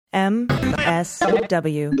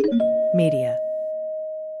MSW Media.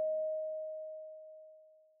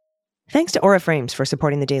 Thanks to Aura Frames for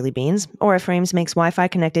supporting the Daily Beans. Aura Frames makes Wi-Fi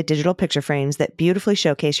connected digital picture frames that beautifully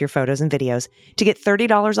showcase your photos and videos. To get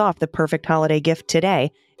 $30 off the perfect holiday gift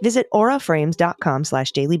today, visit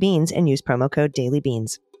auraframes.com/dailybeans and use promo code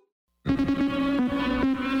dailybeans. News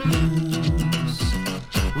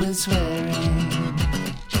with swearing.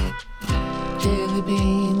 Daily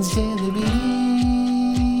Beans, Daily Beans.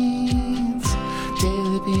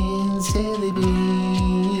 Daily Beans, Daily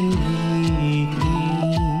Beans.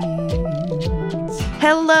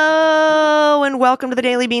 Hello, and welcome to the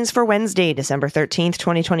Daily Beans for Wednesday, December 13th,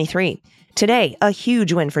 2023. Today, a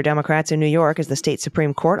huge win for Democrats in New York as the state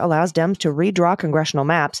Supreme Court allows Dems to redraw congressional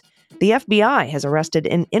maps. The FBI has arrested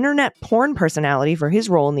an internet porn personality for his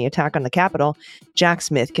role in the attack on the Capitol. Jack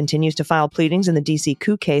Smith continues to file pleadings in the D.C.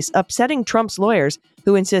 coup case, upsetting Trump's lawyers,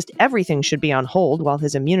 who insist everything should be on hold while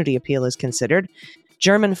his immunity appeal is considered.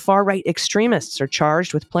 German far-right extremists are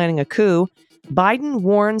charged with planning a coup. Biden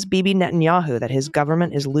warns Bibi Netanyahu that his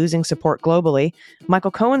government is losing support globally. Michael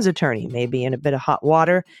Cohen's attorney may be in a bit of hot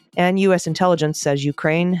water. And U.S. intelligence says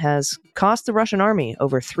Ukraine has cost the Russian army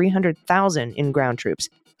over 300,000 in ground troops.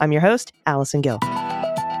 I'm your host, Allison Gill.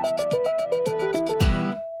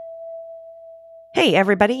 Hey,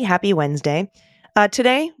 everybody. Happy Wednesday.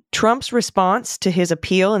 Today, Trump's response to his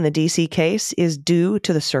appeal in the D.C. case is due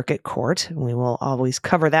to the circuit court. We will always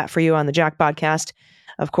cover that for you on the Jack podcast,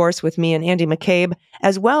 of course, with me and Andy McCabe,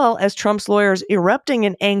 as well as Trump's lawyers erupting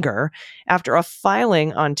in anger after a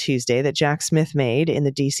filing on Tuesday that Jack Smith made in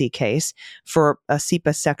the D.C. case for a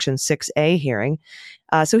CIPA Section 6A hearing.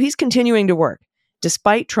 So he's continuing to work,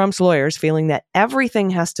 despite Trump's lawyers feeling that everything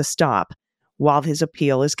has to stop while his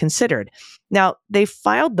appeal is considered. Now, they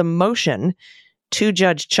filed the motion to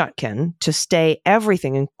Judge Chutkan to stay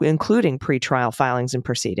everything, including pretrial filings and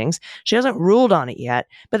proceedings. She hasn't ruled on it yet,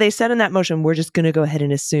 but they said in that motion, we're just going to go ahead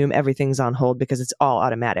and assume everything's on hold because it's all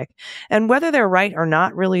automatic. And whether they're right or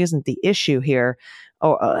not really isn't the issue here.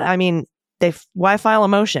 Why file a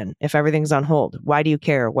motion if everything's on hold? Why do you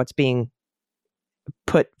care what's being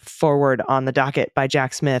put forward on the docket by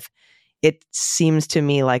Jack Smith? It seems to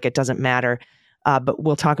me like it doesn't matter. But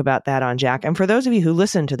we'll talk about that on Jack. And for those of you who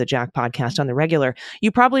listen to the Jack podcast on the regular,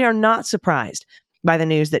 you probably are not surprised by the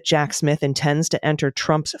news that Jack Smith intends to enter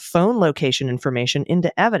Trump's phone location information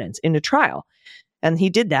into evidence, into trial. And he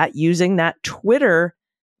did that using that Twitter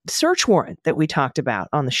search warrant that we talked about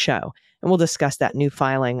on the show. And we'll discuss that new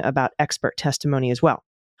filing about expert testimony as well.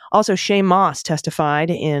 Also, Shaye Moss testified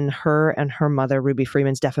in her and her mother, Ruby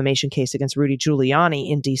Freeman's defamation case against Rudy Giuliani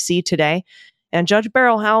in D.C. today. And Judge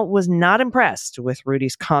Beryl Howell was not impressed with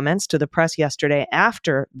Rudy's comments to the press yesterday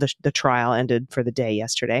after the trial ended for the day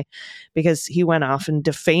yesterday, because he went off and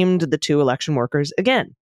defamed the two election workers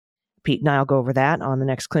again. Pete and I will go over that on the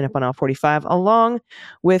next Cleanup on Aisle 45, along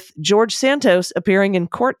with George Santos appearing in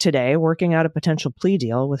court today, working out a potential plea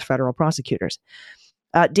deal with federal prosecutors.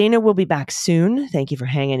 Dana will be back soon. Thank you for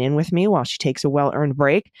hanging in with me while she takes a well-earned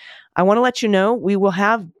break. I want to let you know we will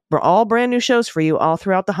have all brand new shows for you all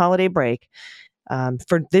throughout the holiday break.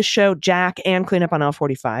 For this show, Jack, and Cleanup on Aisle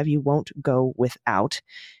 45, you won't go without.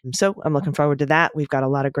 So I'm looking forward to that. We've got a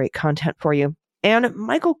lot of great content for you. And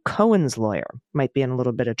Michael Cohen's lawyer might be in a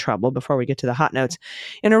little bit of trouble before we get to the hot notes.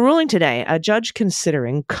 In a ruling today, a judge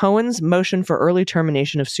considering Cohen's motion for early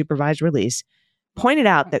termination of supervised release pointed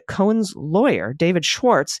out that Cohen's lawyer, David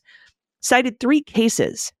Schwartz, cited 3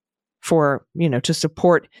 cases for, to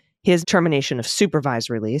support his termination of supervised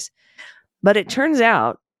release. But it turns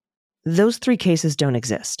out those 3 cases don't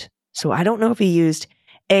exist. So I don't know if he used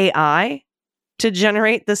AI to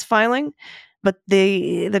generate this filing, but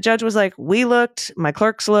the judge was like, we looked, my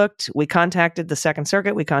clerks looked, we contacted the Second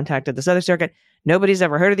Circuit, we contacted this other circuit. Nobody's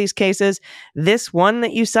ever heard of these cases. This one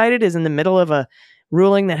that you cited is in the middle of a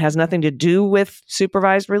ruling that has nothing to do with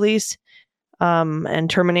supervised release and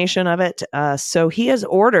termination of it. So he has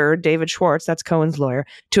ordered David Schwartz, that's Cohen's lawyer,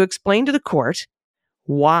 to explain to the court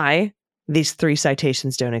why these 3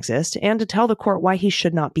 citations don't exist, and to tell the court why he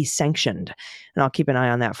should not be sanctioned. And I'll keep an eye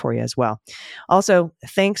on that for you as well. Also,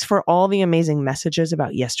 thanks for all the amazing messages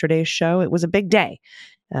about yesterday's show. It was a big day,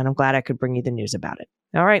 and I'm glad I could bring you the news about it.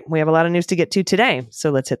 All right, we have a lot of news to get to today,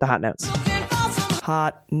 so let's hit the hot notes.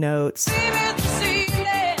 Hot notes.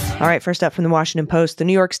 All right, first up from the Washington Post, the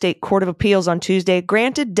New York State Court of Appeals on Tuesday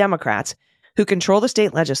granted Democrats who control the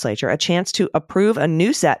state legislature a chance to approve a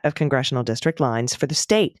new set of congressional district lines for the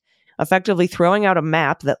state, effectively throwing out a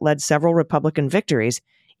map that led several Republican victories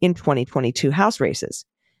in 2022 House races.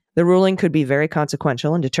 The ruling could be very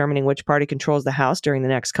consequential in determining which party controls the House during the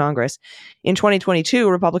next Congress. In 2022,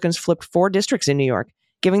 Republicans flipped 4 districts in New York,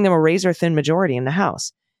 giving them a razor-thin majority in the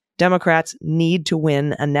House. Democrats need to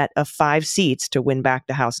win a net of 5 seats to win back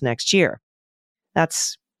the House next year.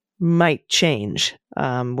 That's might change.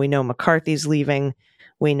 We know McCarthy's leaving.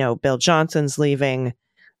 We know Bill Johnson's leaving.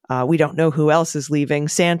 We don't know who else is leaving.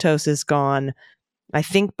 Santos is gone. I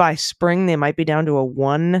think by spring, they might be down to a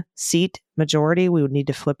 1-seat majority. We would need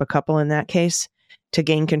to flip a couple in that case to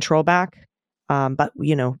gain control back. But,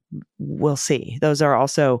 we'll see. Those are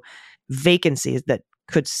also vacancies that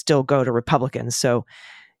could still go to Republicans. So,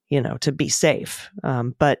 to be safe.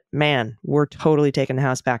 But man, we're totally taking the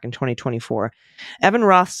House back in 2024. Evan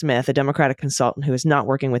Roth-Smith, a Democratic consultant who is not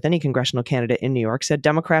working with any congressional candidate in New York, said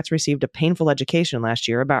Democrats received a painful education last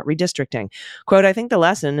year about redistricting. Quote, I think the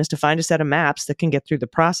lesson is to find a set of maps that can get through the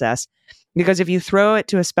process, because if you throw it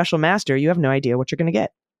to a special master, you have no idea what you're going to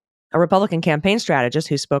get. A Republican campaign strategist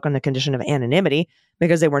who spoke on the condition of anonymity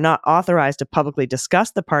because they were not authorized to publicly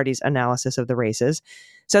discuss the party's analysis of the races,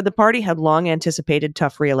 said the party had long anticipated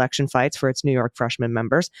tough re-election fights for its New York freshman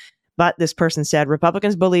members. But this person said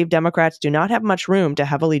Republicans believe Democrats do not have much room to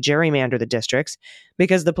heavily gerrymander the districts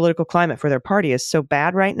because the political climate for their party is so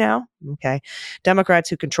bad right now. Okay. Democrats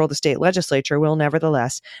who control the state legislature will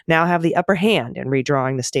nevertheless now have the upper hand in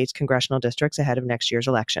redrawing the state's congressional districts ahead of next year's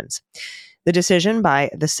elections. The decision by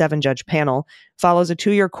the 7-judge panel follows a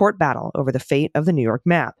 2-year court battle over the fate of the New York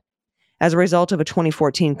map. As a result of a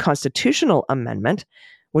 2014 constitutional amendment,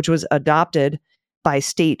 which was adopted by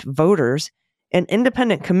state voters, an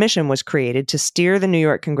independent commission was created to steer the New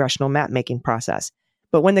York congressional map-making process.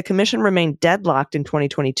 But when the commission remained deadlocked in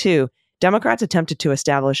 2022, Democrats attempted to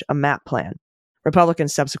establish a map plan.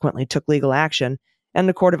 Republicans subsequently took legal action, and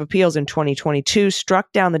the Court of Appeals in 2022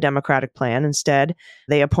 struck down the Democratic plan. Instead,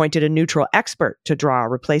 they appointed a neutral expert to draw a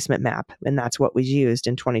replacement map, and that's what was used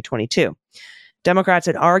in 2022. Democrats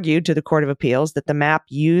had argued to the Court of Appeals that the map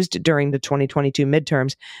used during the 2022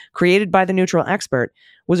 midterms, created by the neutral expert,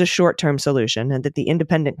 was a short-term solution, and that the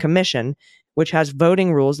independent commission, which has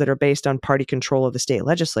voting rules that are based on party control of the state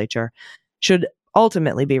legislature, should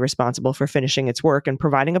ultimately be responsible for finishing its work and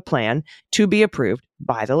providing a plan to be approved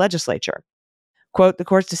by the legislature. Quote, the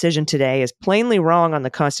court's decision today is plainly wrong on the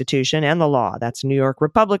Constitution and the law. That's New York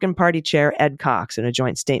Republican Party Chair Ed Cox in a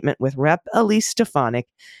joint statement with Rep. Elise Stefanik,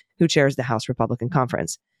 who chairs the House Republican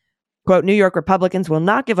Conference. Quote, New York Republicans will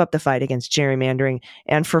not give up the fight against gerrymandering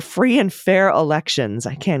and for free and fair elections.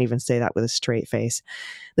 I can't even say that with a straight face.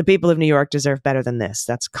 The people of New York deserve better than this.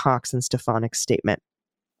 That's Cox and Stefanik's statement.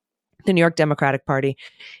 The New York Democratic Party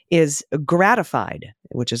is gratified,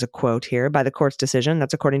 which is a quote here, by the court's decision.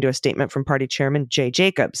 That's according to a statement from party chairman Jay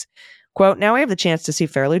Jacobs. Quote, now we have the chance to see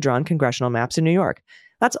fairly drawn congressional maps in New York.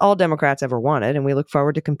 That's all Democrats ever wanted, and we look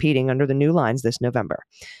forward to competing under the new lines this November.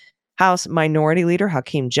 House Minority Leader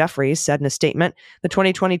Hakeem Jeffries said in a statement, the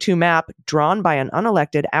 2022 map, drawn by an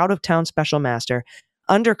unelected out-of-town special master,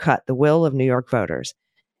 undercut the will of New York voters,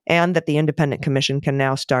 and that the independent commission can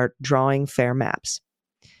now start drawing fair maps.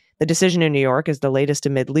 The decision in New York is the latest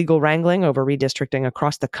amid legal wrangling over redistricting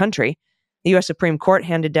across the country. The U.S. Supreme Court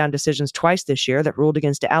handed down decisions twice this year that ruled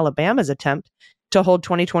against Alabama's attempt to hold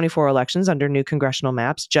 2024 elections under new congressional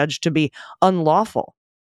maps, judged to be unlawful,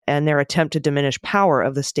 and their attempt to diminish power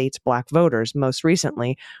of the state's black voters, most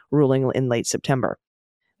recently ruling in late September.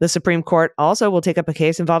 The Supreme Court also will take up a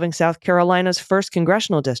case involving South Carolina's 1st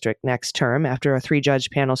congressional district next term after a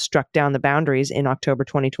 3-judge panel struck down the boundaries in October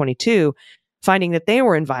 2022, finding that they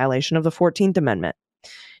were in violation of the 14th Amendment.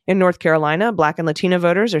 In North Carolina, Black and Latino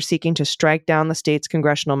voters are seeking to strike down the state's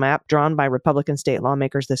congressional map drawn by Republican state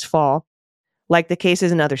lawmakers this fall. Like the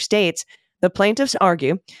cases in other states, the plaintiffs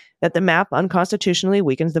argue that the map unconstitutionally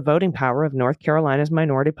weakens the voting power of North Carolina's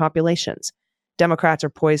minority populations. Democrats are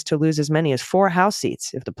poised to lose as many as 4 House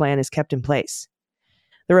seats if the plan is kept in place.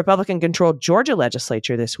 The Republican-controlled Georgia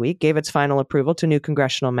legislature this week gave its final approval to new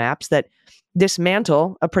congressional maps that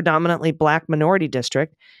dismantle a predominantly black minority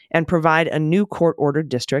district and provide a new court-ordered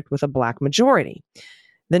district with a black majority.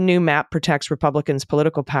 The new map protects Republicans'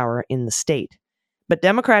 political power in the state. But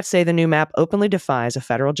Democrats say the new map openly defies a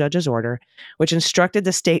federal judge's order, which instructed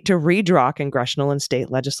the state to redraw congressional and state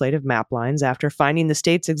legislative map lines after finding the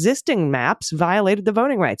state's existing maps violated the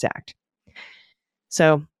Voting Rights Act.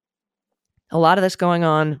 So, a lot of this going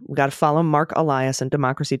on. We've got to follow Mark Elias and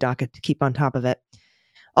Democracy Docket to keep on top of it.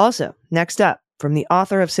 Also, next up, from the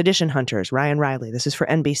author of Sedition Hunters, Ryan Riley. This is for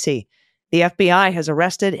NBC. The FBI has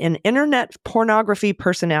arrested an internet pornography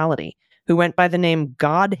personality who went by the name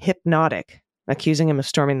God Hypnotic, accusing him of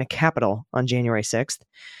storming the Capitol on January 6th.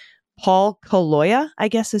 Paul Kaloya, I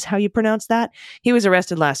guess is how you pronounce that. He was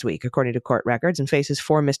arrested last week, according to court records, and faces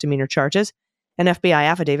 4 misdemeanor charges. An FBI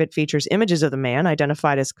affidavit features images of the man,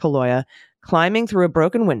 identified as Kaluuya, climbing through a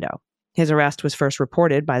broken window. His arrest was first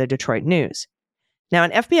reported by the Detroit News. Now,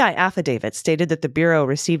 an FBI affidavit stated that the Bureau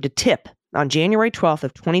received a tip on January 12th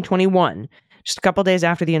of 2021, just a couple days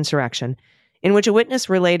after the insurrection, in which a witness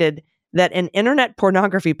related that an internet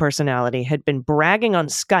pornography personality had been bragging on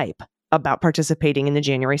Skype about participating in the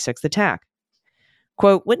January 6th attack.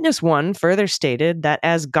 Quote, Witness 1 further stated that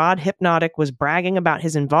as God Hypnotic was bragging about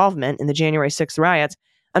his involvement in the January 6th riots,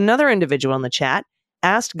 another individual in the chat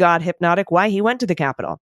asked God Hypnotic why he went to the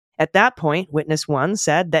Capitol. At that point, Witness 1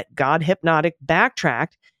 said that God Hypnotic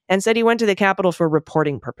backtracked and said he went to the Capitol for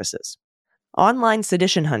reporting purposes. Online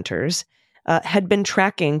sedition hunters had been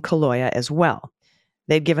tracking Kaluuya as well.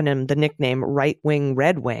 They'd given him the nickname Right Wing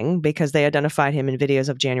Red Wing because they identified him in videos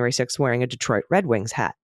of January 6th wearing a Detroit Red Wings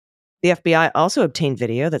hat. The FBI also obtained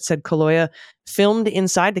video that said Kaluuya filmed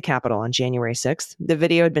inside the Capitol on January 6th. The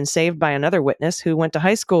video had been saved by another witness who went to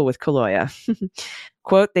high school with Kaluuya.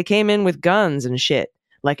 Quote, they came in with guns and shit,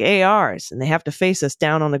 like ARs, and they have to face us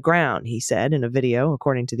down on the ground, he said in a video,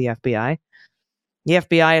 according to the FBI. The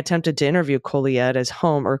FBI attempted to interview Kaluuya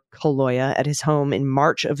at his home in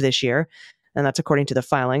March of this year, and that's according to the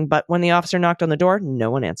filing, but when the officer knocked on the door, no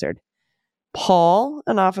one answered. Paul,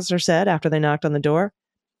 an officer said after they knocked on the door.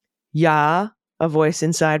 Yeah, a voice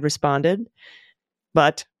inside responded,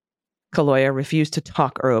 but Kaluuya refused to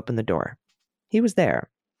talk or open the door. He was there.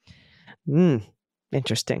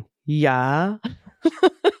 Interesting. Yeah.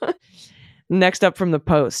 Next up from the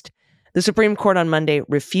Post. The Supreme Court on Monday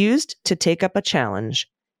refused to take up a challenge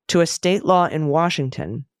to a state law in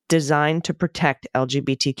Washington designed to protect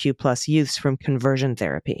LGBTQ plus youths from conversion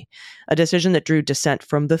therapy, a decision that drew dissent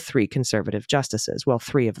from the 3 conservative justices. Well,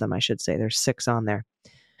 3 of them, I should say. There's 6 on there.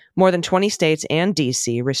 More than 20 states and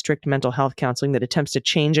D.C. restrict mental health counseling that attempts to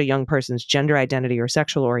change a young person's gender identity or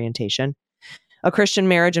sexual orientation. A Christian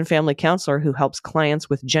marriage and family counselor who helps clients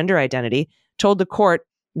with gender identity told the court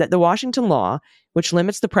that the Washington law, which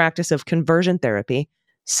limits the practice of conversion therapy,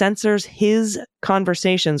 censors his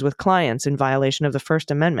conversations with clients in violation of the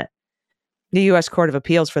First Amendment. The U.S. Court of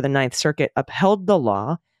Appeals for the Ninth Circuit upheld the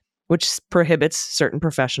law, which prohibits certain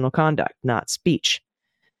professional conduct, not speech.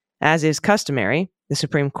 As is customary, the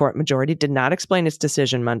Supreme Court majority did not explain its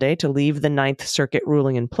decision Monday to leave the Ninth Circuit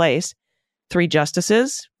ruling in place. 3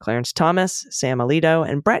 justices, Clarence Thomas, Sam Alito,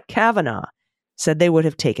 and Brett Kavanaugh, said they would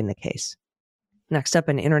have taken the case. Next up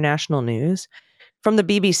in international news, from the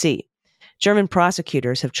BBC, German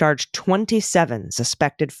prosecutors have charged 27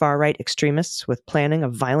 suspected far-right extremists with planning a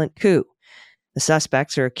violent coup. The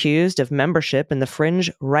suspects are accused of membership in the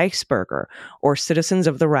fringe Reichsbürger, or Citizens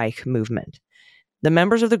of the Reich movement. The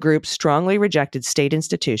members of the group strongly rejected state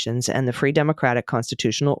institutions and the free democratic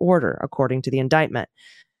constitutional order, according to the indictment.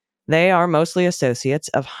 They are mostly associates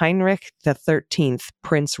of Heinrich XIII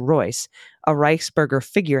Prince Reuss, a Reichsbürger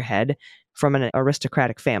figurehead from an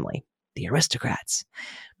aristocratic family. The aristocrats.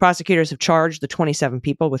 Prosecutors have charged the 27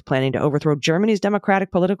 people with planning to overthrow Germany's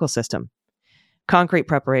democratic political system. Concrete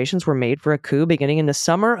preparations were made for a coup beginning in the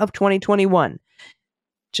summer of 2021.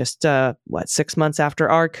 Just, 6 months after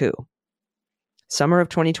our coup. Summer of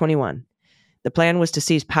 2021. The plan was to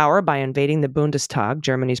seize power by invading the Bundestag,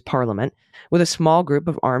 Germany's parliament, with a small group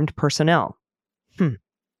of armed personnel.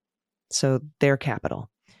 So their capital.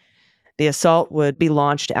 The assault would be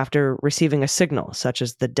launched after receiving a signal, such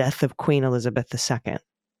as the death of Queen Elizabeth II.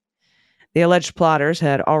 The alleged plotters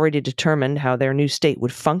had already determined how their new state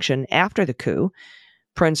would function after the coup.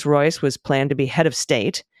 Prince Reuss was planned to be head of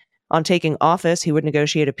state. On taking office, he would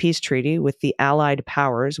negotiate a peace treaty with the Allied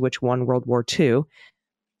powers, which won World War II.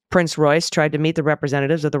 Prince Reuss tried to meet the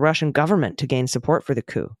representatives of the Russian government to gain support for the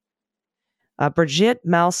coup. Brigitte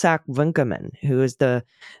Malsack-Winkelmann, who is the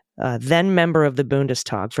then member of the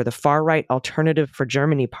Bundestag for the far-right Alternative for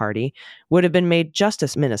Germany party, would have been made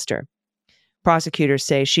justice minister. Prosecutors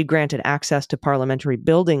say she granted access to parliamentary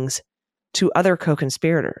buildings to other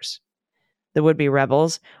co-conspirators. The would-be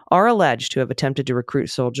rebels are alleged to have attempted to recruit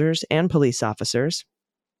soldiers and police officers.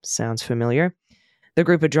 Sounds familiar. The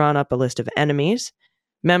group had drawn up a list of enemies.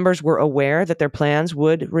 Members were aware that their plans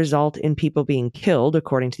would result in people being killed,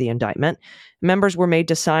 according to the indictment. Members were made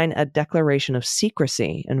to sign a declaration of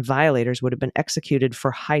secrecy, and violators would have been executed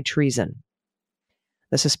for high treason.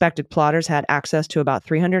 The suspected plotters had access to about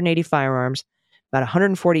 380 firearms, about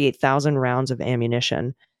 148,000 rounds of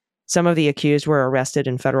ammunition. Some of the accused were arrested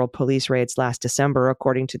in federal police raids last December,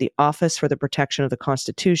 according to the Office for the Protection of the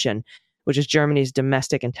Constitution, which is Germany's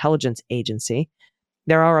domestic intelligence agency.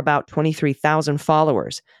 There are about 23,000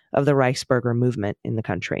 followers of the Reichsbürger movement in the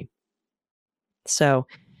country. So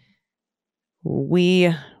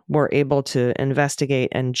we were able to investigate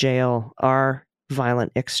and jail our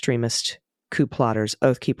violent extremist coup plotters,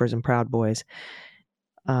 Oath Keepers, and Proud Boys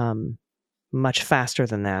much faster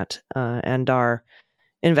than that. And our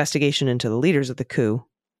investigation into the leaders of the coup,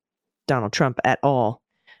 Donald Trump et al.,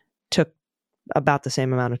 took about the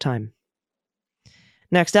same amount of time.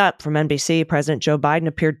 Next up, from NBC, President Joe Biden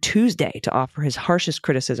appeared Tuesday to offer his harshest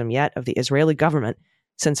criticism yet of the Israeli government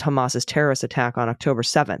since Hamas's terrorist attack on October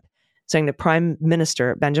 7th, saying that Prime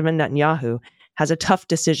Minister Benjamin Netanyahu has a tough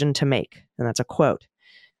decision to make. And that's a quote.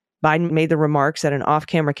 Biden made the remarks at an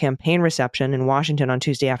off-camera campaign reception in Washington on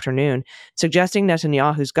Tuesday afternoon, suggesting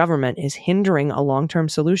Netanyahu's government is hindering a long-term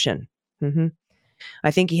solution.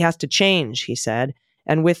 I think he has to change, he said.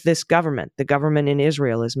 And with this government, the government in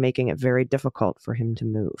Israel is making it very difficult for him to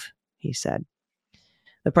move, he said.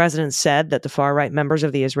 The president said that the far-right members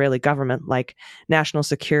of the Israeli government, like National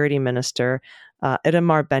Security Minister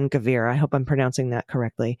Itamar Ben-Gvir, I hope I'm pronouncing that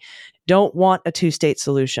correctly, don't want a two-state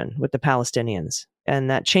solution with the Palestinians, and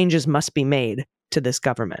that changes must be made to this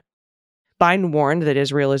government. Biden warned that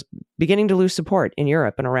Israel is beginning to lose support in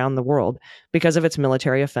Europe and around the world because of its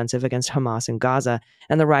military offensive against Hamas in Gaza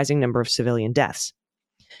and the rising number of civilian deaths.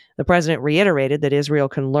 The president reiterated that Israel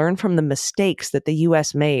can learn from the mistakes that the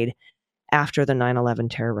U.S. made after the 9/11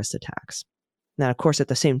 terrorist attacks. Now, of course, at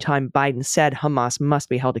the same time, Biden said Hamas must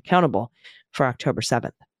be held accountable for October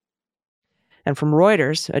 7th. And from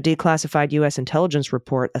Reuters, a declassified U.S. intelligence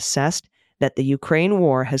report assessed that the Ukraine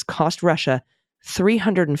war has cost Russia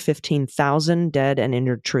 315,000 dead and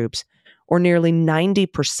injured troops, or nearly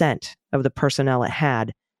 90% of the personnel it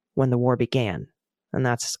had when the war began. And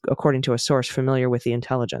that's according to a source familiar with the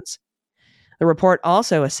intelligence. The report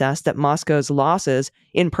also assessed that Moscow's losses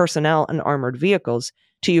in personnel and armored vehicles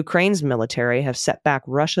to Ukraine's military have set back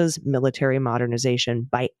Russia's military modernization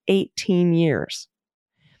by 18 years.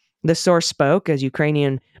 The source spoke as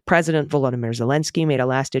Ukrainian President Volodymyr Zelensky made a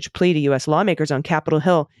last-ditch plea to U.S. lawmakers on Capitol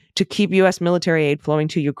Hill to keep U.S. military aid flowing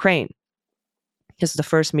to Ukraine. The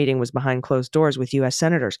first meeting was behind closed doors with U.S.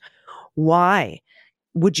 senators. Why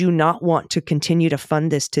would you not want to continue to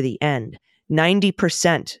fund this to the end?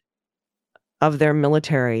 90% of their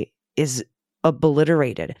military is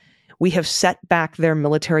obliterated. We have set back their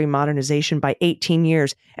military modernization by 18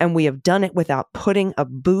 years, and we have done it without putting a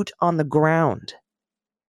boot on the ground.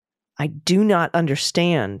 I do not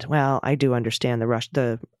understand. Well, I do understand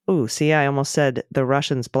I almost said the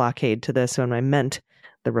Russians' blockade to this when I meant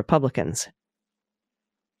the Republicans.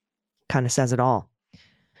 Kind of says it all.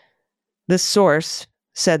 This source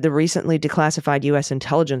said the recently declassified U.S.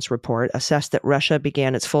 intelligence report assessed that Russia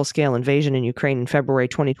began its full-scale invasion in Ukraine in February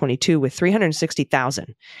 2022 with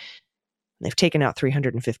 360,000. They've taken out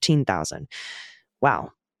 315,000.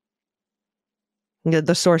 Wow.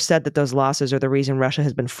 The source said that those losses are the reason Russia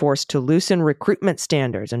has been forced to loosen recruitment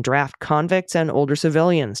standards and draft convicts and older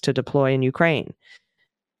civilians to deploy in Ukraine.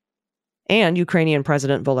 And Ukrainian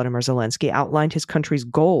President Volodymyr Zelensky outlined his country's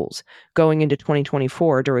goals going into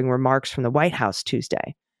 2024 during remarks from the White House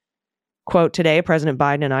Tuesday. Quote, "Today, President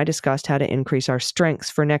Biden and I discussed how to increase our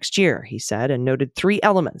strengths for next year," he said, and noted three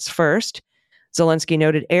elements. First, Zelensky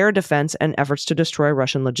noted air defense and efforts to destroy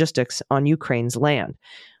Russian logistics on Ukraine's land.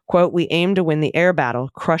 Quote, "We aim to win the air battle,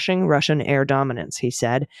 crushing Russian air dominance," he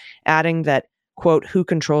said, adding that, quote, "who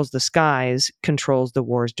controls the skies controls the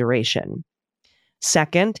war's duration."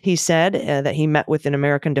 Second, he said that he met with an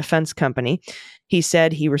American defense company. He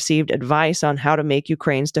said he received advice on how to make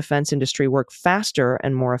Ukraine's defense industry work faster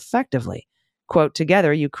and more effectively. Quote,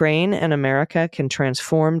 "Together, Ukraine and America can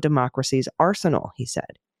transform democracy's arsenal," he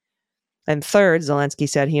said. And third, Zelensky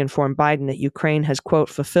said he informed Biden that Ukraine has, quote,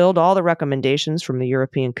 "fulfilled all the recommendations from the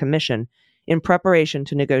European Commission in preparation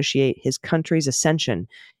to negotiate his country's ascension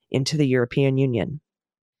into the European Union."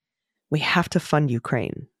 We have to fund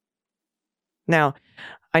Ukraine. Now,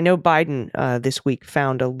 I know Biden this week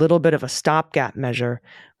found a little bit of a stopgap measure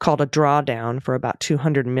called a drawdown for about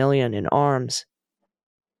 $200 million in arms.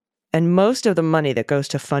 And most of the money that goes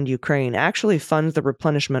to fund Ukraine actually funds the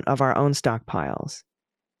replenishment of our own stockpiles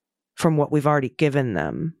from what we've already given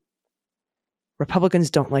them. Republicans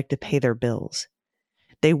don't like to pay their bills.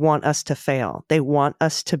 They want us to fail. They want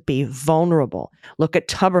us to be vulnerable. Look at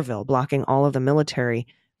Tuberville blocking all of the military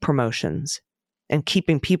promotions and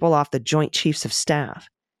keeping people off the Joint Chiefs of Staff.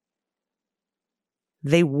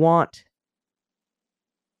 They want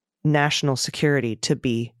national security to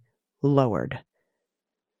be lowered.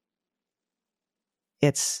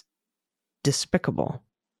 It's despicable.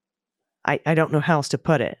 I don't know how else to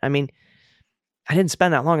put it. I mean, I didn't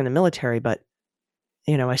spend that long in the military, but,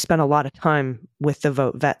 I spent a lot of time with the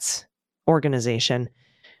Vote Vets organization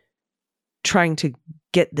trying to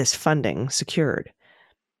get this funding secured.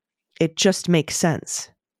 It just makes sense.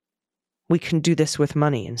 We can do this with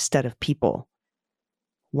money instead of people.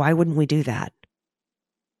 Why wouldn't we do that?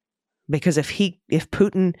 Because if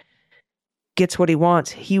Putin gets what he wants,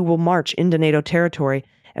 he will march into NATO territory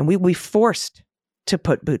and we will be forced to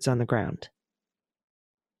put boots on the ground.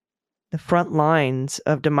 The front lines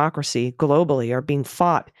of democracy globally are being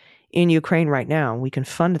fought in Ukraine right now. We can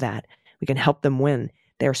fund that. We can help them win.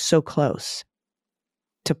 They're so close.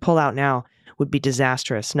 To pull out now would be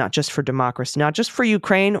disastrous, not just for democracy, not just for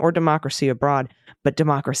Ukraine or democracy abroad, but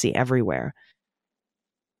democracy everywhere.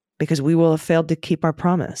 Because we will have failed to keep our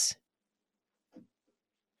promise.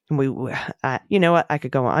 And you know what? I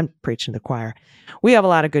could go on. I'm preaching to the choir. We have a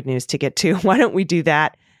lot of good news to get to. Why don't we do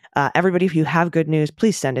that? Everybody, if you have good news,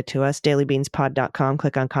 please send it to us. dailybeanspod.com.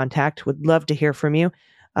 Click on contact. Would love to hear from you.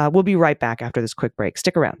 We'll be right back after this quick break.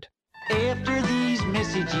 Stick around. After these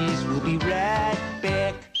messages, we'll be right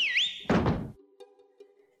back.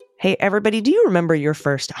 Hey, everybody, do you remember your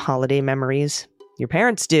first holiday memories? Your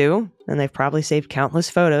parents do, and they've probably saved countless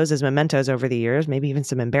photos as mementos over the years, maybe even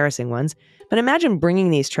some embarrassing ones. But imagine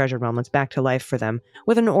bringing these treasured moments back to life for them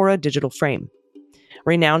with an Aura digital frame.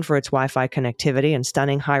 Renowned for its Wi-Fi connectivity and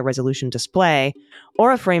stunning high-resolution display,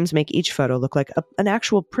 Aura frames make each photo look like an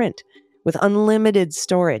actual print with unlimited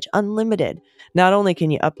storage. Unlimited. Not only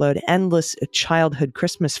can you upload endless childhood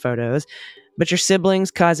Christmas photos, but your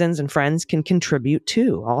siblings, cousins, and friends can contribute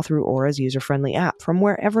too, all through Aura's user-friendly app from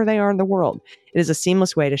wherever they are in the world. It is a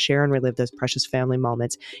seamless way to share and relive those precious family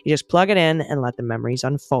moments. You just plug it in and let the memories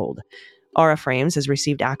unfold. Aura Frames has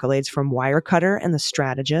received accolades from Wirecutter and The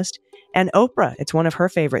Strategist, and Oprah. It's one of her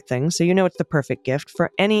favorite things, so you know it's the perfect gift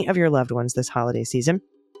for any of your loved ones this holiday season.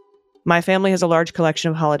 My family has a large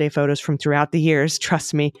collection of holiday photos from throughout the years.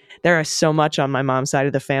 Trust me, there is so much on my mom's side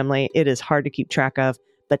of the family. It is hard to keep track of,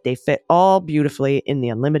 but they fit all beautifully in the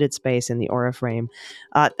unlimited space in the Aura frame.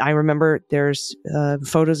 I remember there's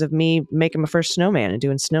photos of me making my first snowman and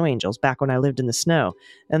doing snow angels back when I lived in the snow.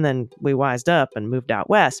 And then we wised up and moved out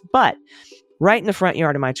west. But right in the front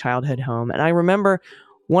yard of my childhood home. And I remember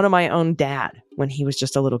one of my own dad when he was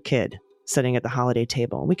just a little kid sitting at the holiday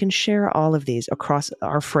table. We can share all of these across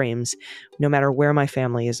our frames, no matter where my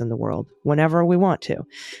family is in the world, whenever we want to.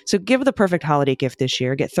 So give the perfect holiday gift this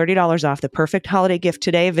year. Get $30 off the perfect holiday gift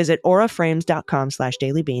today. Visit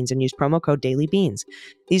auraframes.com/dailybeans and use promo code dailybeans.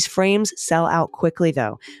 These frames sell out quickly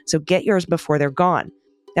though, so get yours before they're gone.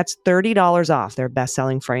 That's $30 off their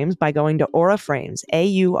best-selling frames by going to Aura Frames,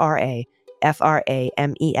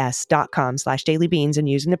 auraframes.com/dailybeans and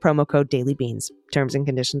using the promo code dailybeans. Terms and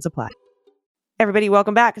conditions apply. Everybody,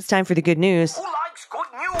 welcome back. It's time for the good news. Who likes good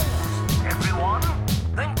news? Everyone?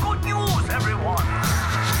 Then good news, everyone!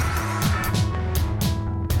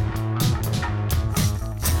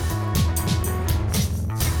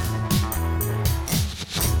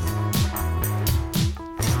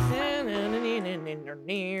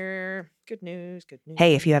 Good news, good news.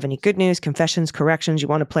 Hey, if you have any good news, confessions, corrections, you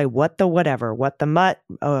want to play what the whatever, what the mutt,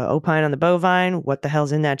 opine on the bovine, what the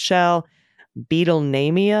hell's in that shell,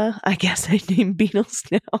 Beetlemania. I guess I name beetles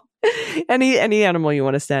now. any animal you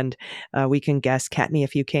want to send, we can guess. Cat me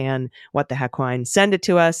if you can. What the heck, wine? Send it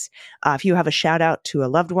to us. If you have a shout out to a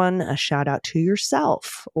loved one, a shout out to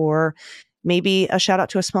yourself, or maybe a shout out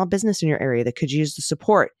to a small business in your area that could use the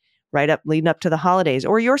support leading up to the holidays,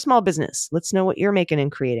 or your small business. Let's know what you're making and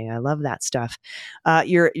creating. I love that stuff.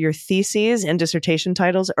 Your theses and dissertation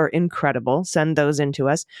titles are incredible. Send those in to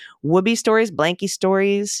us. Whoopee stories, blankie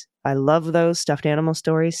stories. I love those. Stuffed animal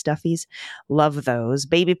stories, stuffies. Love those.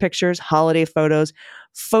 Baby pictures, holiday photos,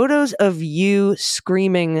 photos of you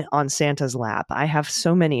screaming on Santa's lap. I have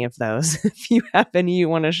so many of those. If you have any you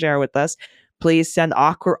want to share with us, please send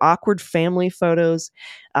awkward family photos,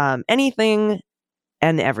 anything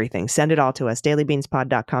and everything. Send it all to us.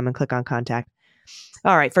 dailybeanspod.com and click on contact.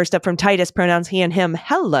 All right. First up from Titus, pronouns he and him.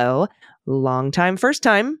 Hello. Long time, first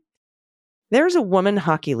time. There's a women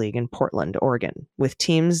hockey league in Portland, Oregon, with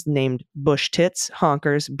teams named Bush Tits,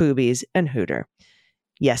 Honkers, Boobies, and Hooter.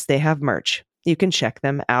 Yes, they have merch. You can check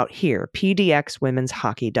them out here,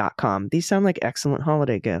 pdxwomenshockey.com. These sound like excellent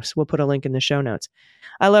holiday gifts. We'll put a link in the show notes.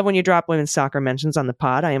 I love when you drop women's soccer mentions on the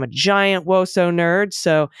pod. I am a giant WOSO nerd,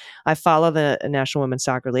 so I follow the National Women's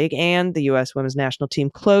Soccer League and the U.S. Women's National Team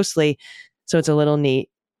closely, so it's a little neat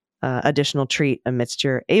additional treat amidst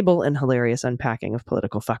your able and hilarious unpacking of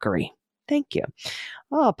political fuckery. Thank you.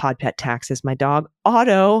 Oh, Pod Pet Tax is my dog,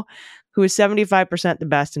 Otto, who is 75% the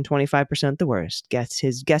best and 25% the worst. Guess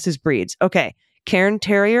his breeds. Okay. Cairn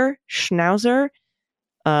Terrier, Schnauzer.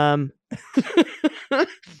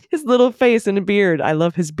 His little face and a beard. I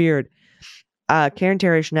love his beard. Cairn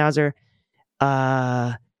Terrier, Schnauzer.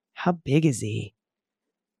 How big is he?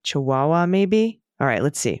 Chihuahua, maybe? All right,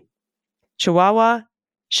 let's see. Chihuahua,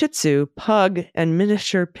 Shih Tzu, Pug, and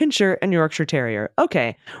miniature Pinscher and Yorkshire Terrier.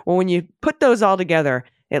 Okay, well, when you put those all together,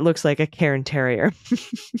 it looks like a Cairn Terrier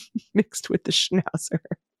mixed with the Schnauzer.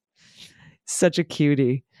 Such a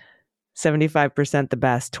cutie. 75% the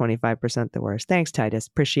best, 25% the worst. Thanks, Titus.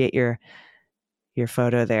 Appreciate your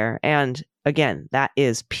photo there. And again, that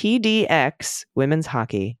is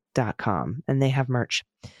pdxwomenshockey.com, and they have merch.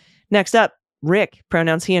 Next up, Rick,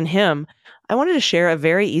 pronouns he and him. I wanted to share a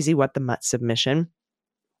very easy What the Mutt submission.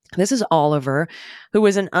 This is Oliver, who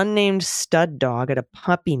was an unnamed stud dog at a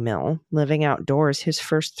puppy mill, living outdoors his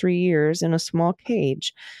first 3 years in a small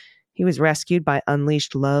cage. He was rescued by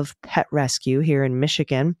Unleashed Love Pet Rescue here in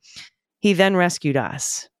Michigan. He then rescued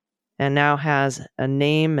us and now has a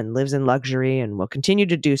name and lives in luxury and will continue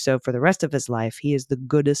to do so for the rest of his life. He is the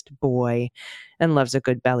goodest boy and loves a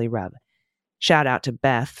good belly rub. Shout out to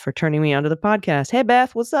Beth for turning me onto the podcast. Hey,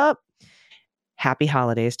 Beth, what's up? Happy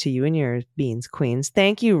holidays to you and your beans, queens.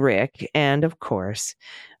 Thank you, Rick. And of course,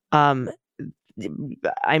 I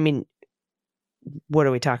mean, what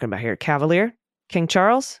are we talking about here? Cavalier? King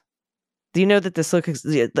Charles? Do you know that this looks,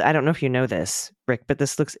 I don't know if you know this, Rick, but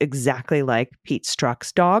this looks exactly like Pete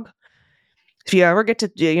Strzok's dog. If you ever get to,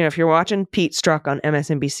 if you're watching Pete Strzok on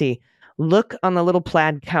MSNBC, look on the little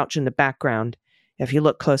plaid couch in the background. If you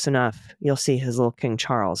look close enough, you'll see his little King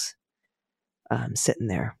Charles sitting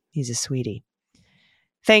there. He's a sweetie.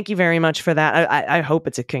 Thank you very much for that. I hope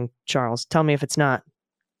it's a King Charles. Tell me if it's not.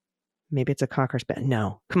 Maybe it's a Cocker Spaniel.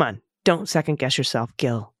 No, come on. Don't second guess yourself,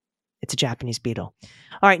 Gil. It's a Japanese beetle.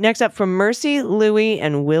 All right, next up from Mercy, Louie,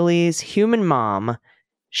 and Willie's human mom,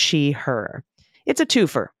 she, her. It's a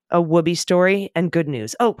twofer, a Whoopi story and good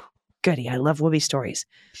news. Oh, goody, I love Whoopi stories.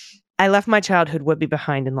 I left my childhood Whoopi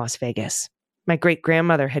behind in Las Vegas. My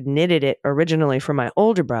great-grandmother had knitted it originally for my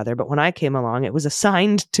older brother, but when I came along, it was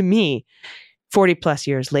assigned to me. 40-plus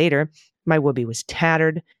years later, my Whoopi was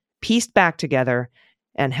tattered, pieced back together,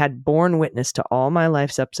 and had borne witness to all my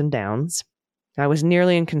life's ups and downs. I was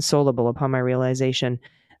nearly inconsolable upon my realization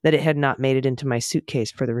that it had not made it into my suitcase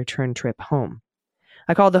for the return trip home.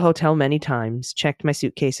 I called the hotel many times, checked my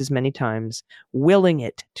suitcases many times, willing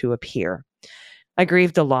it to appear. I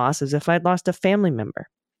grieved the loss as if I'd lost a family member.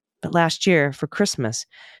 But last year, for Christmas,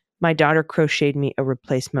 my daughter crocheted me a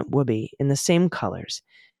replacement Whoopi in the same colors.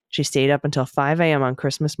 She stayed up until 5 a.m. on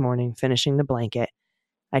Christmas morning, finishing the blanket.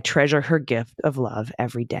 I treasure her gift of love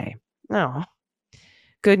every day. Oh.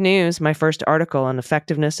 Good news, my first article on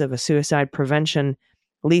effectiveness of a suicide prevention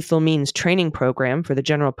lethal means training program for the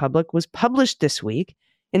general public was published this week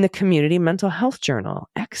in the Community Mental Health Journal.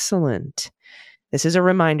 Excellent. This is a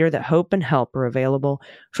reminder that hope and help are available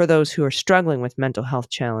for those who are struggling with mental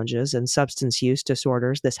health challenges and substance use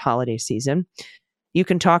disorders this holiday season. You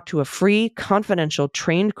can talk to a free, confidential,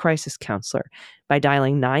 trained crisis counselor by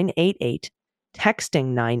dialing 988, texting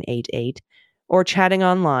 988, or chatting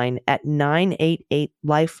online at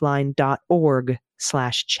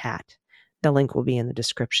 988lifeline.org/chat. The link will be in the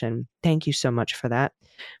description. Thank you so much for that.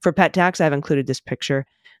 For Pet Tax, I've included this picture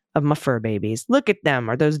of my fur babies. Look at them.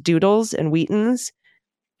 Are those Doodles and Wheatons?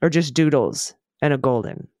 Or just Doodles and a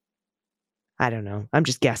Golden? I don't know. I'm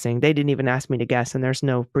just guessing. They didn't even ask me to guess, and there's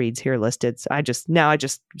no breeds here listed. So I just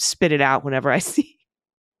spit it out whenever I see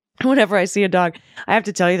a dog. I have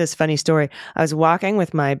to tell you this funny story. I was walking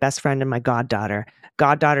with my best friend and my goddaughter.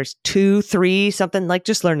 Goddaughter's 2, 3, something like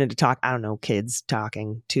just learning to talk. I don't know, kids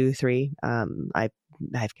talking 2, 3. I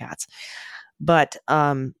have cats, but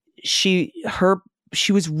she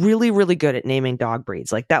was really, really good at naming dog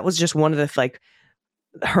breeds. Like that was just one of the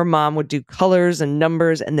her mom would do colors and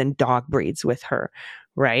numbers and then dog breeds with her,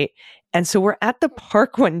 right? And so we're at the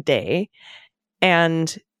park one day,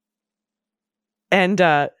 and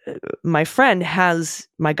my friend has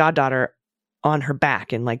my goddaughter on her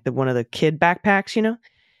back in like one of the kid backpacks,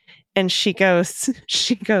 and she goes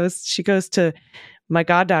to my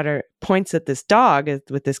goddaughter, points at this dog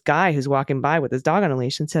with this guy who's walking by with his dog on a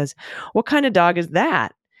leash and says, "What kind of dog is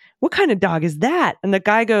that? What kind of dog is that?" And the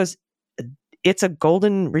guy goes, "It's a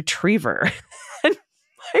golden retriever." And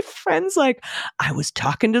my friend's like, "I was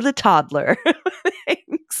talking to the toddler."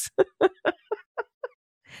 Thanks.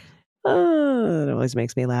 Oh, that always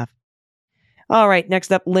makes me laugh. All right,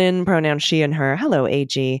 next up, Lynn, pronouns she and her. Hello,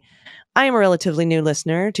 AG. I am a relatively new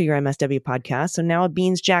listener to your MSW podcast, so now a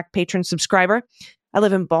Beans Jack patron subscriber. I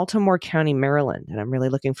live in Baltimore County, Maryland, and I'm really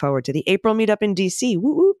looking forward to the April meetup in DC.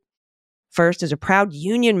 Woo woo. First, as a proud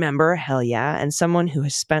union member, hell yeah, and someone who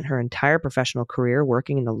has spent her entire professional career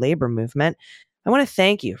working in the labor movement, I want to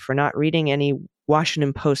thank you for not reading any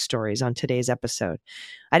Washington Post stories on today's episode.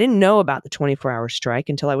 I didn't know about the 24-hour strike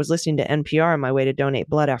until I was listening to NPR on my way to donate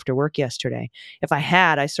blood after work yesterday. If I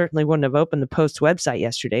had, I certainly wouldn't have opened the Post's website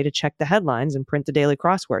yesterday to check the headlines and print the daily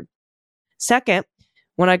crossword. Second,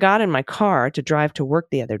 when I got in my car to drive to work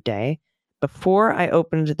the other day, before I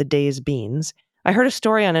opened the day's beans, I heard a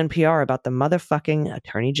story on NPR about the motherfucking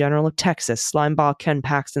Attorney General of Texas, slimeball Ken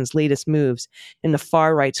Paxton's latest moves in the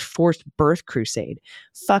far-right's forced birth crusade.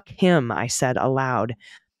 Fuck him, I said aloud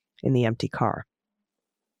in the empty car.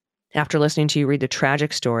 After listening to you read the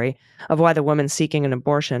tragic story of why the woman seeking an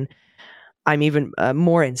abortion, I'm even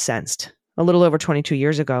more incensed. A little over 22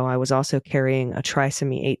 years ago, I was also carrying a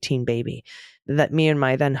trisomy 18 baby that me and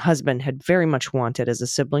my then husband had very much wanted as a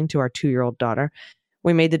sibling to our 2-year-old daughter.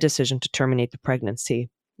 We made the decision to terminate the pregnancy,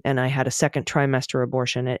 and I had a second trimester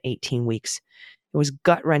abortion at 18 weeks. It was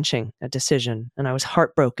gut-wrenching, a decision, and I was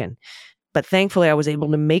heartbroken. But thankfully, I was able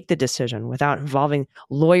to make the decision without involving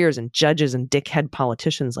lawyers and judges and dickhead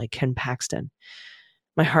politicians like Ken Paxton.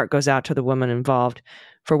 My heart goes out to the woman involved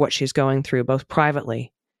for what she's going through, both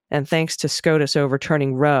privately and thanks to SCOTUS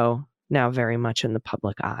overturning Roe, now very much in the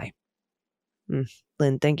public eye.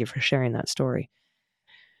 Lynn, thank you for sharing that story.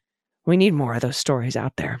 We need more of those stories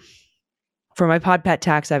out there. For my Pod Pet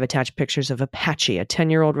tax, I've attached pictures of Apache, a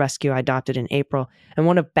 10-year-old rescue I adopted in April, and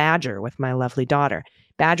one of Badger with my lovely daughter.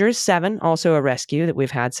 Badger is 7, also a rescue that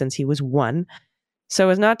we've had since he was 1. So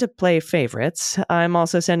as not to play favorites, I'm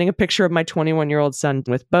also sending a picture of my 21-year-old son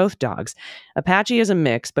with both dogs. Apache is a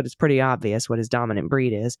mix, but it's pretty obvious what his dominant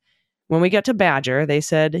breed is. When we get to Badger, they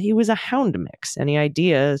said he was a hound mix. Any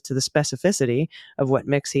ideas to the specificity of what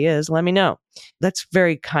mix he is, let me know. That's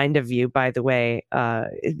very kind of you, by the way,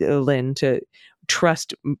 Lynn, to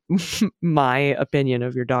trust my opinion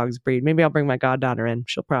of your dog's breed. Maybe I'll bring my goddaughter in.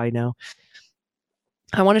 She'll probably know.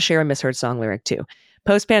 I want to share a misheard song lyric too.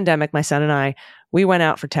 Post-pandemic, my son and I, we went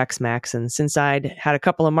out for Tex-Mex, and since I'd had a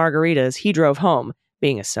couple of margaritas, he drove home.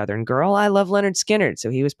 Being a Southern girl, I love Leonard Skinner, so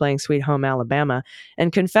he was playing Sweet Home Alabama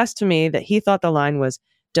and confessed to me that he thought the line was,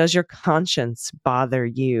 "Does your conscience bother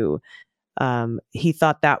you?" He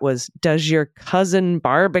thought that was, "Does your cousin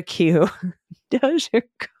barbecue?" Does your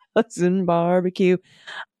cousin barbecue?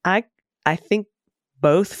 I think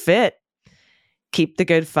both fit. Keep the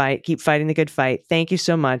good fight. Keep fighting the good fight. Thank you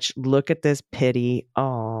so much. Look at this pity.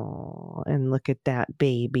 Oh, and look at that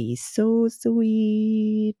baby. So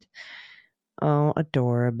sweet. Oh,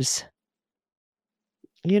 adorbs.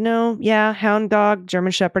 You know, yeah, hound dog,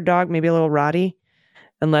 German Shepherd dog, maybe a little Roddy.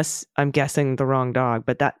 Unless I'm guessing the wrong dog,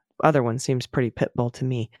 but that other one seems pretty pit bull to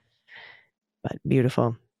me. But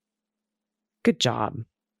beautiful. Good job.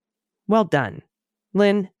 Well done.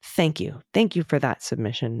 Lynn, thank you. Thank you for that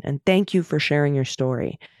submission. And thank you for sharing your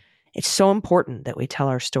story. It's so important that we tell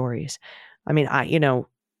our stories. I mean,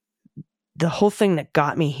 the whole thing that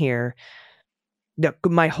got me here,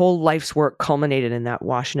 my whole life's work culminated in that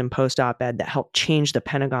Washington Post op-ed that helped change the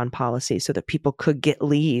Pentagon policy so that people could get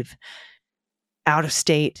leave out of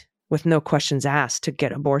state with no questions asked to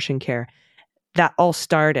get abortion care. That all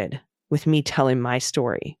started with me telling my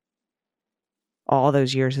story all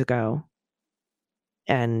those years ago.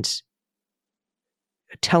 And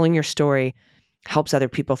telling your story helps other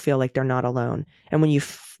people feel like they're not alone. And when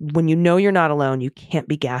you know you're not alone, you can't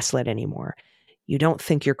be gaslit anymore. You don't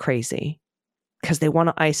think you're crazy because they want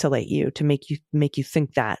to isolate you to make you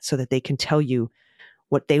think that so that they can tell you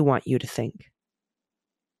what they want you to think.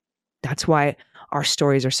 That's why our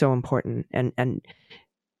stories are so important, and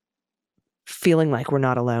feeling like we're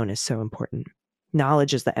not alone is so important.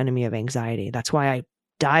 Knowledge is the enemy of anxiety. That's why I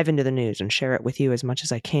dive into the news and share it with you as much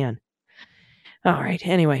as I can. All right.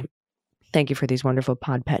 Anyway, thank you for these wonderful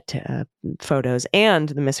Pod Pet photos and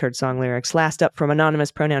the misheard song lyrics. Last up from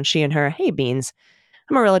anonymous, pronoun she and her. Hey, Beans.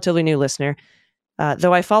 I'm a relatively new listener,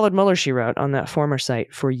 though I followed Mueller, She Wrote on that former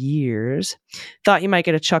site for years. Thought you might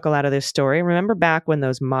get a chuckle out of this story. Remember back when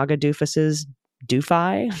those MAGA doofuses,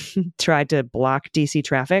 doofy, tried to block DC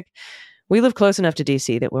traffic? We live close enough to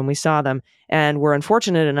DC that when we saw them, and were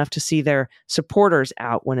unfortunate enough to see their supporters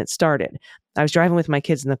out when it started. I was driving with my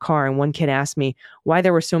kids in the car, and one kid asked me why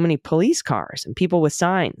there were so many police cars and people with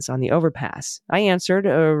signs on the overpass. I answered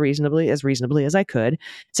reasonably as I could,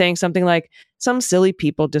 saying something like, "Some silly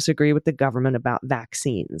people disagree with the government about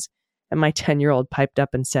vaccines." And my 10-year-old piped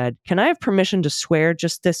up and said, "Can I have permission to swear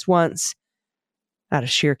just this once?" Out of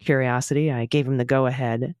sheer curiosity, I gave him the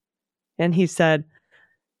go-ahead. And he said,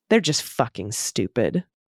 "They're just fucking stupid."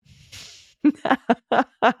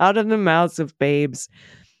 Out of the mouths of babes.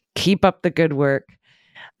 Keep up the good work.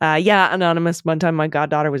 Yeah, anonymous. One time my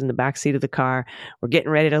goddaughter was in the back seat of the car. We're getting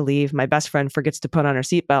ready to leave. My best friend forgets to put on her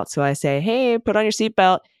seatbelt. So I say, "Hey, put on your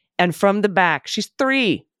seatbelt." And from the back, she's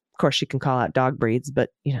 3. Of course, she can call out dog breeds,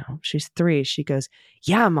 but, she's 3. She goes,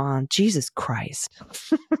 yeah, Mom, Jesus Christ.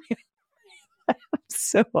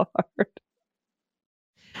 So hard.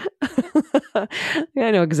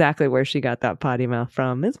 I know exactly where she got that potty mouth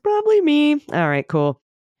from. It's probably me. All right, cool.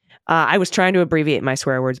 I was trying to abbreviate my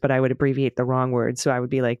swear words, but I would abbreviate the wrong words. So I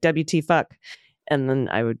would be like, WT fuck. And then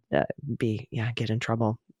I would get in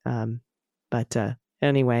trouble.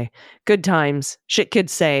 Anyway, good times. Shit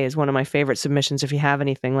Kids Say is one of my favorite submissions. If you have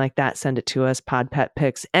anything like that, send it to us. Pod Pet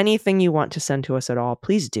Pics. Anything you want to send to us at all,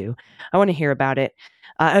 please do. I want to hear about it.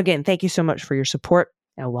 Again, thank you so much for your support.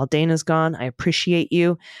 While Dana's gone, I appreciate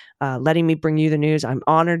you letting me bring you the news. I'm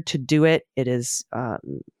honored to do it. It is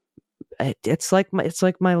it's like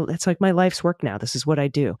my life's work now. This is what I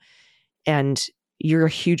do. And you're a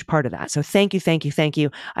huge part of that. So thank you.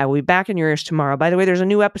 I will be back in your ears tomorrow. By the way, there's a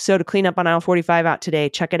new episode of Clean Up on Aisle 45 out today.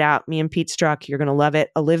 Check it out. Me and Pete Strzok. You're going to love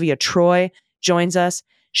it. Olivia Troy joins us.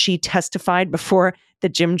 She testified before the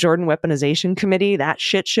Jim Jordan Weaponization Committee, that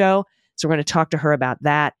shit show. So we're going to talk to her about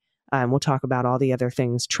that. We'll talk about all the other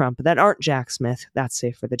things Trump that aren't Jack Smith. That's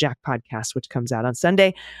safe for the Jack podcast, which comes out on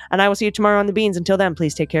Sunday. And I will see you tomorrow on the Beans. Until then,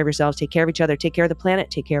 please take care of yourselves, take care of each other, take care of the planet,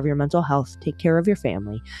 take care of your mental health, take care of your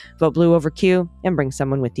family. Vote blue over Q and bring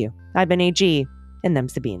someone with you. I've been AG, and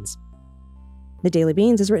them's the Beans. The Daily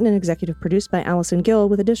Beans is written and executive produced by Allison Gill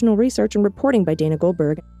with additional research and reporting by Dana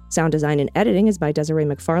Goldberg. Sound design and editing is by Desiree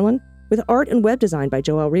McFarlane, with art and web design by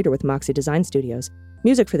Joelle Reeder with Moxie Design Studios.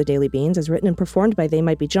 Music for The Daily Beans is written and performed by They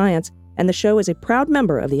Might Be Giants, and the show is a proud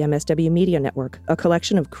member of the MSW Media Network, a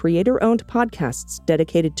collection of creator-owned podcasts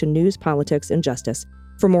dedicated to news, politics, and justice.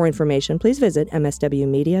 For more information, please visit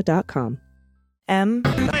mswmedia.com.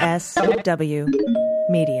 MSW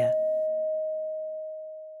Media.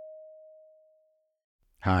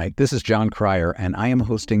 Hi, this is John Cryer, and I am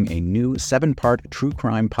hosting a new 7-part true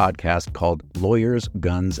crime podcast called Lawyers,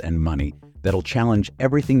 Guns, and Money that'll challenge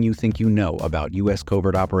everything you think you know about U.S.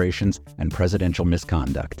 covert operations and presidential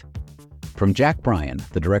misconduct. From Jack Bryan,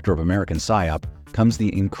 the director of American PSYOP, comes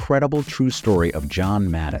the incredible true story of John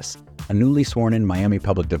Mattis, a newly sworn-in Miami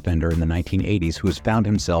public defender in the 1980s who has found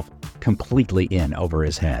himself completely in over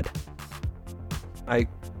his head. I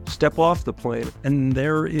step off the plane, and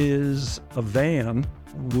there is a van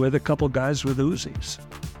with a couple guys with Uzis.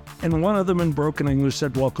 And one of them in broken English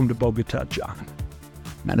said, "Welcome to Bogota, John."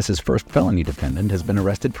 Mattis's first felony defendant has been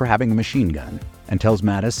arrested for having a machine gun and tells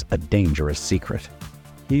Mattis a dangerous secret.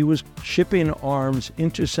 He was shipping arms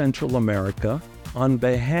into Central America on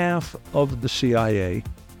behalf of the CIA.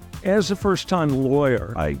 As a first-time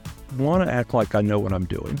lawyer, I want to act like I know what I'm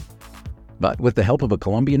doing. But with the help of a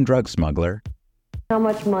Colombian drug smuggler, how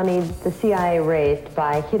much money the CIA raised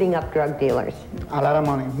by hitting up drug dealers? A lot of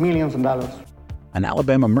money, millions of dollars. An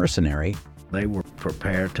Alabama mercenary, they were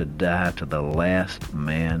prepared to die to the last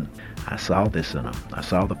man. I saw this in them. I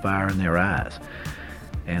saw the fire in their eyes.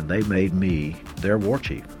 And they made me their war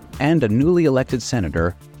chief. And a newly elected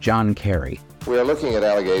senator, John Kerry. We are looking at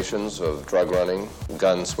allegations of drug running,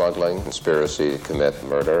 gun smuggling, conspiracy to commit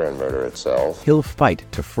murder and murder itself. He'll fight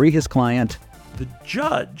to free his client. The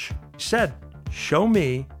judge said, "Show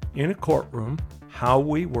me in a courtroom how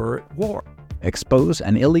we were at war." Expose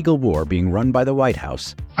an illegal war being run by the White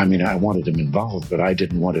House. I mean, I wanted him involved, but I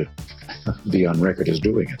didn't want to be on record as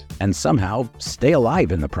doing it. And somehow stay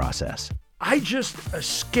alive in the process. I just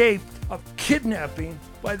escaped a kidnapping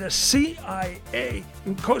by the CIA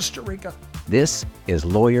in Costa Rica. This is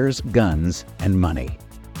Lawyers, Guns, and Money.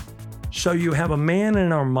 So you have a man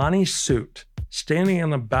in an Armani suit standing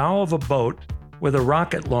on the bow of a boat with a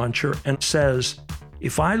rocket launcher and says,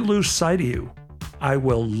 "If I lose sight of you, I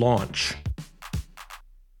will launch.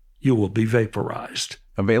 You will be vaporized."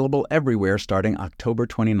 Available everywhere starting October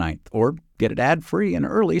 29th, or get it ad-free and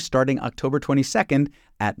early starting October 22nd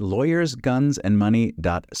at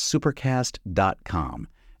lawyersgunsandmoney.supercast.com.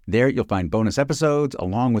 There you'll find bonus episodes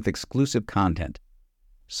along with exclusive content.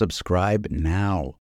 Subscribe now.